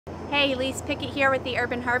Hey, Elise, Pickett here with the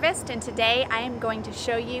Urban Harvest, and today I am going to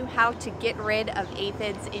show you how to get rid of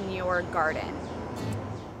aphids in your garden.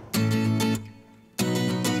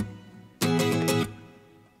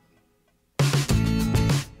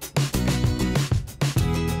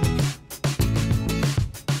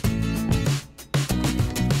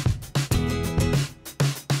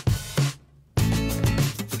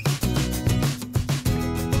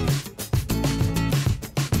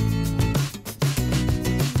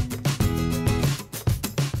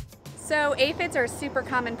 So aphids are a super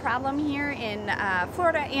common problem here in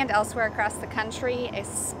Florida and elsewhere across the country,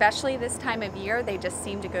 especially this time of year. They just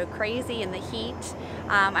seem to go crazy in the heat.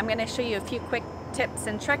 I'm going to show you a few quick tips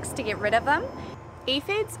and tricks to get rid of them.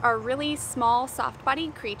 Aphids are really small,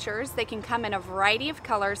 soft-bodied creatures. They can come in a variety of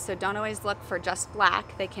colors, so don't always look for just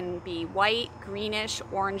black. They can be white, greenish,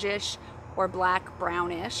 orangish, or black,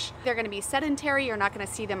 brownish. They're going to be sedentary. You're not going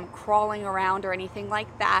to see them crawling around or anything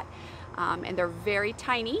like that. And they're very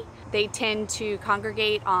tiny. They tend to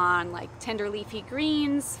congregate on like tender leafy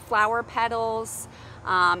greens, flower petals.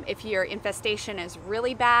 If your infestation is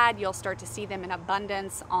really bad, you'll start to see them in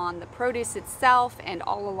abundance on the produce itself and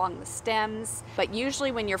all along the stems. But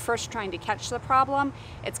usually when you're first trying to catch the problem,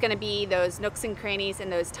 it's going to be those nooks and crannies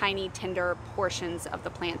and those tiny tender portions of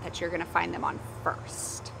the plant that you're going to find them on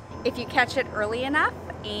first. If you catch it early enough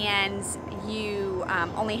and you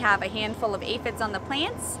only have a handful of aphids on the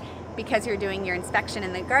plants, because you're doing your inspection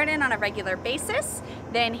in the garden on a regular basis,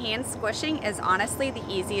 then hand squishing is honestly the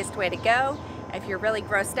easiest way to go. If you're really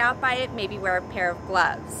grossed out by it, maybe wear a pair of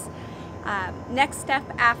gloves. Next step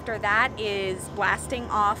after that is blasting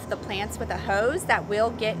off the plants with a hose. That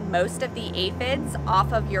will get most of the aphids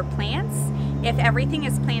off of your plants. If everything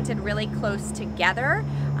is planted really close together,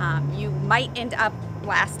 you might end up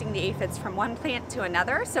blasting the aphids from one plant to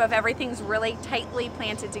another. So if everything's really tightly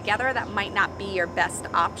planted together, that might not be your best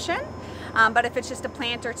option. But if it's just a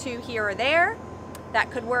plant or two here or there, that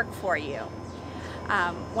could work for you.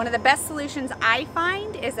 One of the best solutions I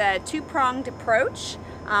find is a two-pronged approach,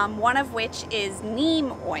 one of which is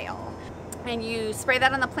neem oil. And you spray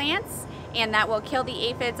that on the plants, and that will kill the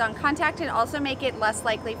aphids on contact and also make it less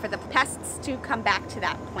likely for the pests to come back to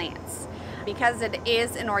that plant. Because it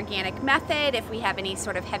is an organic method, if we have any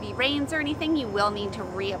sort of heavy rains or anything, you will need to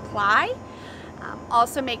reapply.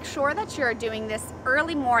 Also make sure that you're doing this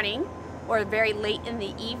early morning or very late in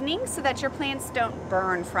the evening so that your plants don't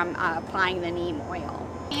burn from applying the neem oil.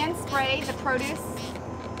 And spray the produce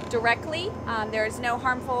directly. There's no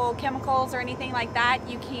harmful chemicals or anything like that.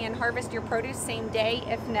 You can harvest your produce same day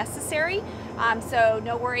if necessary. So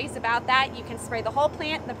no worries about that. You can spray the whole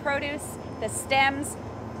plant, the produce, the stems,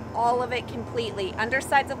 all of it completely,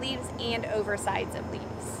 undersides of leaves and oversides of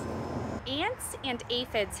leaves. Ants and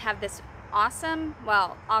aphids have this awesome,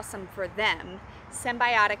 well, awesome for them,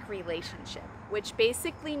 symbiotic relationship, which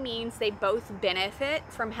basically means they both benefit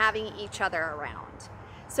from having each other around.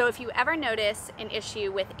 So if you ever notice an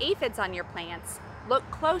issue with aphids on your plants,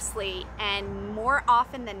 look closely, and more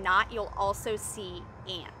often than not, you'll also see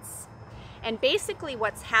ants. And basically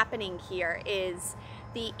what's happening here is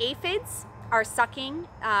the aphids are sucking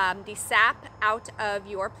the sap out of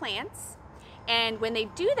your plants, and when they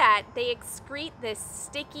do that, they excrete this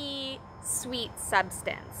sticky, sweet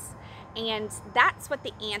substance, and that's what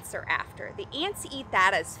the ants are after. The ants eat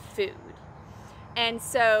that as food, and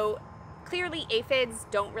so clearly aphids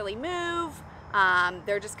don't really move.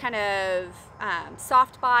 They're just kind of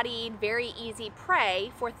soft-bodied, very easy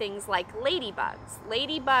prey for things like ladybugs.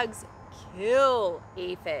 Ladybugs kill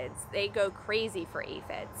aphids. They go crazy for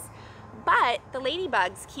aphids. But the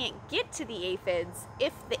ladybugs can't get to the aphids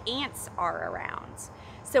if the ants are around.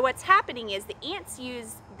 So what's happening is the ants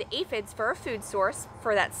use the aphids for a food source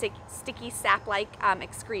for that sticky sap-like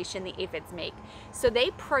excretion the aphids make. So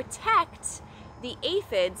they protect the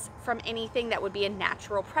aphids from anything that would be a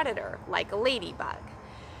natural predator, like a ladybug.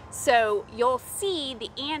 So you'll see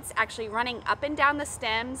the ants actually running up and down the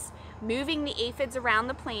stems, moving the aphids around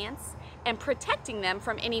the plants, and protecting them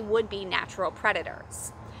from any would-be natural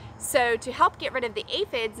predators. So to help get rid of the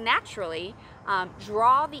aphids naturally,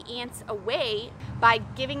 draw the ants away by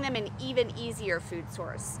giving them an even easier food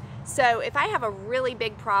source. So if I have a really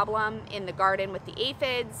big problem in the garden with the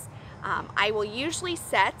aphids, I will usually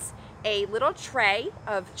set a little tray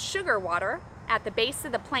of sugar water at the base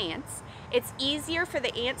of the plants. It's easier for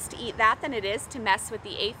the ants to eat that than it is to mess with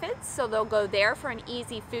the aphids, so they'll go there for an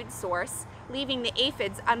easy food source, leaving the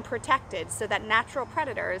aphids unprotected so that natural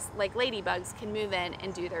predators like ladybugs can move in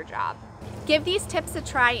and do their job. Give these tips a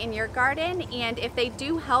try in your garden, and if they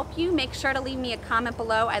do help you, make sure to leave me a comment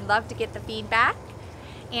below. I'd love to get the feedback.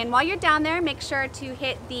 And while you're down there, make sure to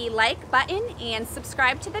hit the like button and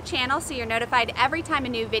subscribe to the channel so you're notified every time a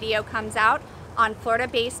new video comes out on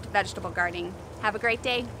Florida-based vegetable gardening. Have a great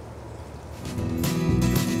day.